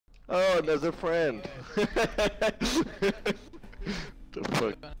Oh, another friend. The fuck?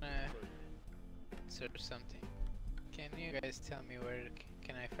 I'm gonna search something. Can you guys tell me where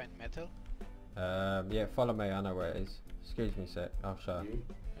can I find metal? Yeah, follow me, I know where it is. Excuse me a sec, I'll show you.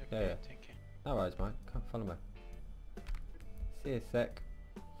 Okay, Yeah. thank you. No worries, mate. Come follow me. See you a sec.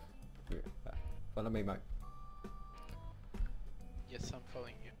 Follow me, mate. Yes, I'm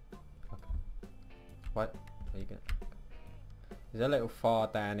following you. Okay. Wait, there you go. There's a little fire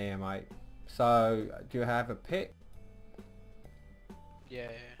down here, mate. So, do you have a pick? Yeah.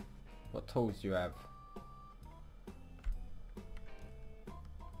 What tools do you have?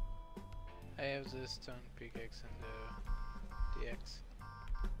 I have the stone pickaxe and the axe.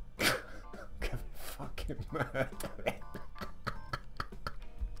 Fucking murder him.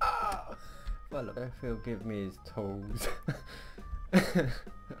 Well, if he'll give me his tools. I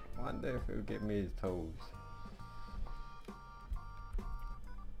wonder if he'll give me his tools.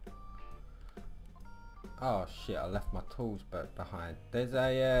 Oh shit! I left my tools behind. There's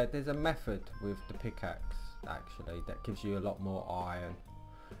a method with the pickaxe actually that gives you a lot more iron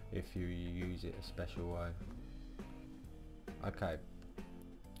if you use it a special way. Okay.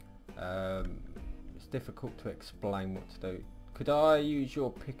 It's difficult to explain what to do. Could I use your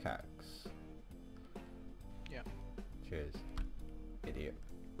pickaxe? Yeah. Cheers, idiot.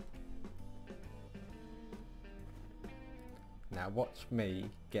 Now watch me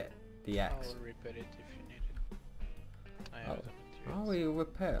get the axe. I'll repair it if you need it. I have the Oh, materials. you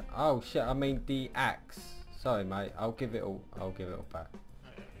repair. Oh shit! I mean the axe. Sorry, mate. I'll give it all. I'll give it all back.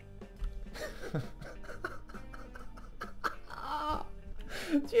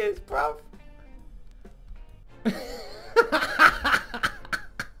 Cheers, bruv.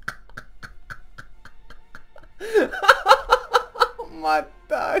 Oh my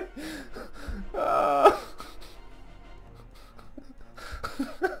god. Oh.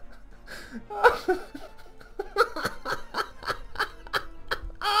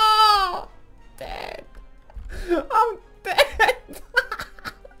 Oh, dead. I'm dead.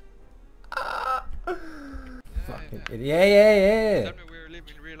 Fucking idiot. Yeah. Tell me we're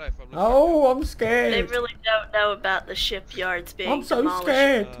living in real life. Oh, I'm They scared. really don't know about the shipyards being I'm so demolished.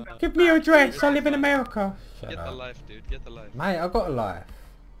 scared. Give me your address. I live in America. Shut Get the up. life, dude. Get the life. Mate, I got a life.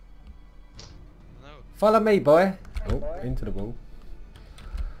 No. Follow me, boy. Oh, into the wall.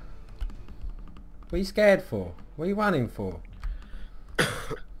 What are you scared for? What are you running for?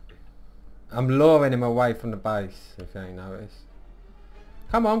 I'm luring him away from the base, if you ain't noticed.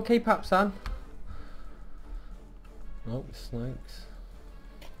 Come on, keep up, son. Oh, snakes.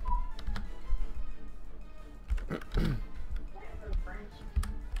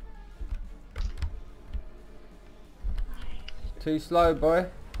 Too slow, boy.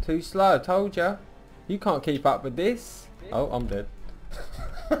 Too slow, told ya. You can't keep up with this. Oh, I'm dead.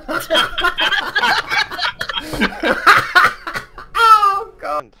 Oh,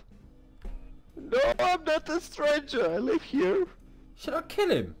 God. No, I'm not a stranger. I live here. Should I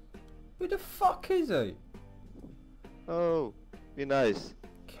kill him? Who the fuck is he? Oh, be nice.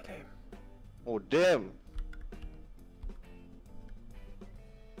 Kill him. Oh, damn.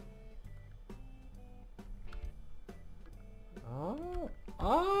 Oh.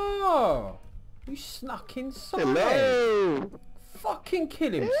 Oh. You snuck inside. Hello. Fucking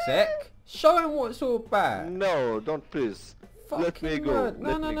kill him, Sec. Show him what it's all about. No, don't please. Let me Fucking go. murder.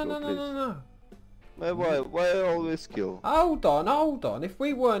 Let me go, please. Why always kill? Hold on. If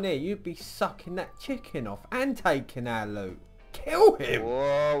we weren't here, you'd be sucking that chicken off and taking our loot. Kill him.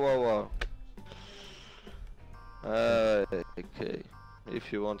 Whoa. Okay.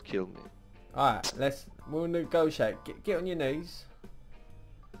 If you won't kill me. Alright, we'll negotiate. Get on your knees.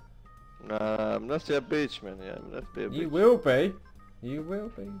 Nah, I'm not a bitch, man. Yeah, I'm not a bitch. You will be. You will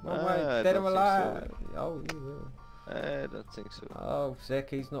be. One way, I dead or don't think alive. Oh, you will. I don't think so. Oh, Zek,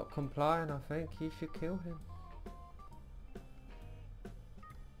 he's not complying. I think you should kill him.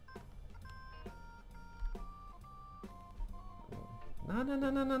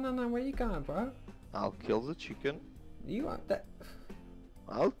 No. Where you going, bro? I'll kill the chicken. You want that?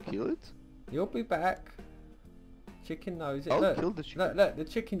 I'll kill it. You'll be back. Chicken knows it. I'll Look, kill the chicken. look, the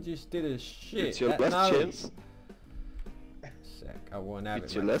chicken just did a shit. It's your that last knows. chance. Sec, I won't have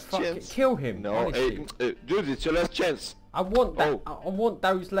It's it. your man. last Fuck chance. it, kill him. No, honestly. dude, it's your last chance. I want that. Oh. I want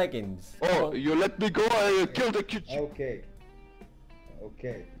those leggings. I Oh, want- you let me go, I kill the chicken.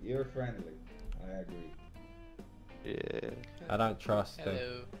 Okay, you're friendly. I agree. Yeah. I don't trust him.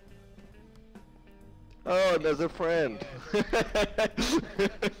 Hello. Oh, another friend. The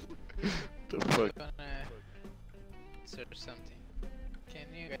fuck? I'm gonna search something. Can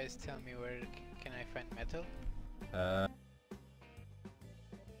you guys tell me where can I find metal? Uh,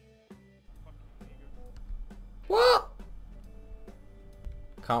 What?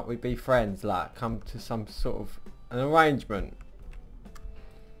 Can't we be friends? Like, come to some sort of an arrangement.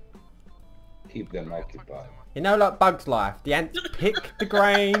 Keep them occupied. You know, like Bug's Life, the ants pick the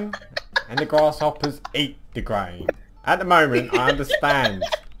grain and the grasshoppers eat the grain. At the moment, I understand.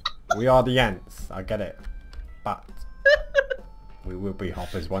 We are the ants. I get it. But we will be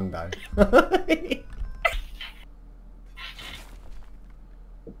hoppers one day.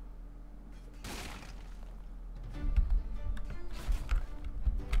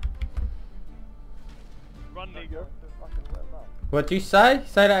 Run, nigger. What do you say?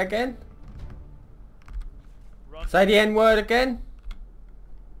 Say that again. Run, Say the N word again.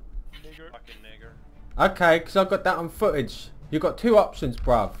 nigger. Fucking nigger. Okay, because I got that on footage. You got two options,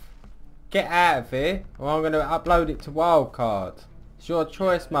 bruv. Get out of here, or I'm going to upload it to Wildcard. It's your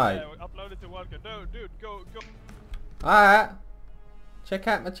choice, mate. Yeah, upload it to Wildcard. No, dude, go. Alright. Check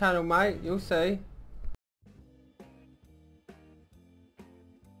out my channel, mate. You'll see.